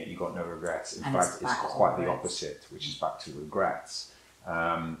enjoying it, you've got no regrets. In fact, it's quite the opposite, which is back to regrets.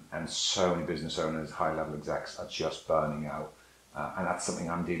 And so many business owners, high-level execs are just burning out. And that's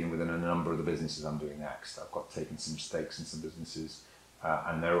something I'm dealing with in a number of the businesses I'm doing next. I've got taken some stakes in some businesses,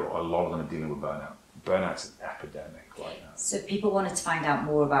 and a lot of them are dealing with burnout. Burnout's an epidemic right now. So if people wanted to find out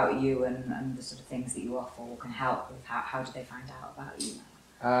more about you and the sort of things that you offer or can help with, how do they find out about you?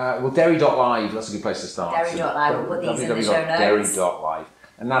 Well, Deri.live, that's a good place to start. Deri.live, we'll put these in the show notes. Deri.live.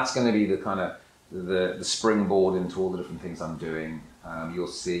 And that's going to be the kind of the springboard into all the different things I'm doing. You'll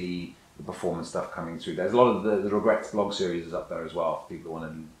see the performance stuff coming through. There's a lot of the regrets blog series is up there as well. If people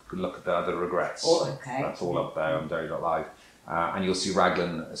want to look at the other regrets. Oh, okay. That's all up there on Deri.live. And you'll see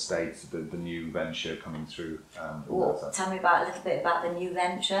Raglan Estate, the new venture coming through. Tell me a little bit about the new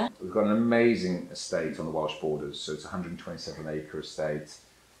venture. We've got an amazing estate on the Welsh borders. So it's a 127-acre estate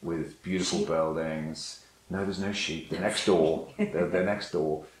with beautiful buildings. No, there's no sheep. They're next door. They're next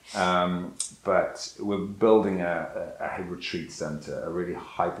door. But we're building a retreat centre, a really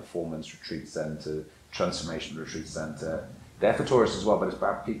high-performance retreat centre, transformation retreat centre. They're for tourists as well, but it's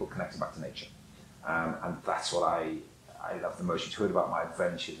about people connecting back to nature. And that's what I love the most. You've heard about my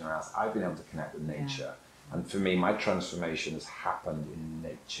adventures and else. I've been able to connect with nature. Yeah. And for me, my transformation has happened in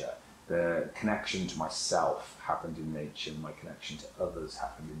nature. The connection to myself happened in nature. My connection to others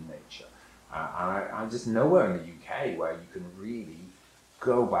happened in nature. And I'm just nowhere in the UK where you can really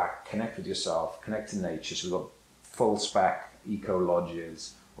go back, connect with yourself, connect to nature. So we've got full spec eco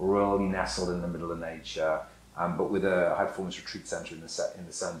lodges, really nestled in the middle of nature, but with a high performance retreat centre in the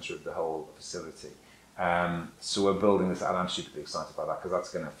centre of the whole facility. So we're building this, and I'm super excited about that, because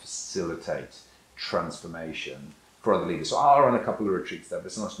that's going to facilitate transformation for other leaders. So I'll run a couple of retreats there, but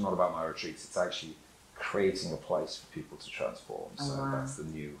it's not about my retreats. It's actually creating a place for people to transform. So that's the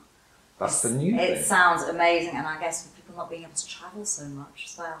new thing. It sounds amazing, and I guess for people not being able to travel so much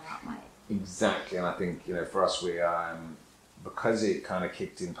as well, that might. Exactly, and I think for us, we because it kind of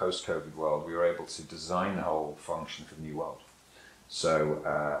kicked in post-COVID world, we were able to design the whole function for the new world. So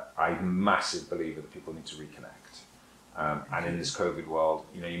I'm a massive believer that people need to reconnect. And in this COVID world,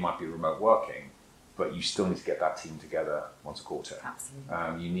 you might be remote working, but you still need to get that team together once a quarter.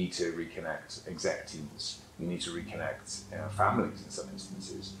 Absolutely. You need to reconnect exec teams. You need to reconnect families in some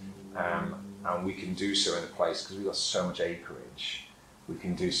instances. And we can do so in a place, because we've got so much acreage, we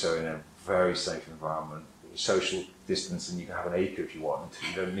can do so in a very safe environment social distance and you can have an acre if you want.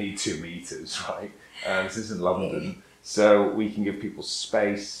 You don't need 2 meters, right? This isn't London. So we can give people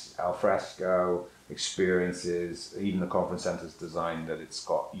space, al fresco, experiences. Even the conference centre is designed that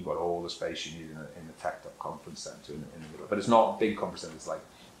you've got all the space you need in the tacked-up conference centre in the middle. But it's not a big conference centre, it's like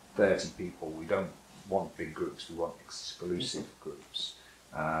 30 people. We don't want big groups, we want exclusive groups.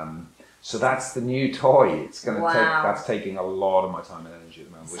 So that's the new toy. It's going to that's taking a lot of my time and energy at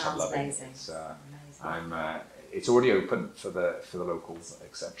the moment, which I'm loving. Amazing. It's already open for the locals,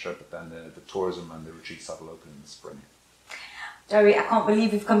 etc. But then the tourism and the retreat site will open in the spring. Deri, I can't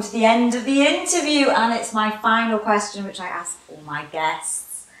believe we've come to the end of the interview, and it's my final question, which I ask all my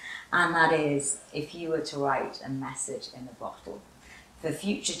guests, and that is, if you were to write a message in a bottle for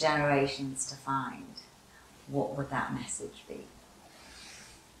future generations to find, what would that message be?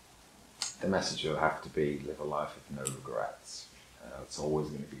 The message will have to be live a life with no regrets. It's always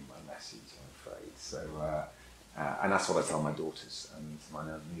going to be my message, I'm afraid. So, and that's what I tell my daughters and my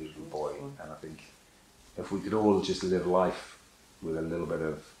new little boy. And I think if we could all just live life with a little bit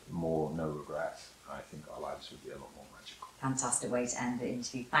of more no regret, I think our lives would be a lot more magical. Fantastic way to end the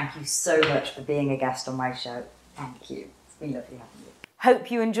interview. Thank you so much for being a guest on my show. Thank you. It's been lovely having you.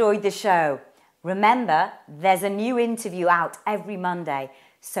 Hope you enjoyed the show. Remember, there's a new interview out every Monday,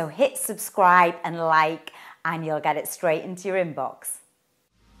 so hit subscribe and like, and you'll get it straight into your inbox.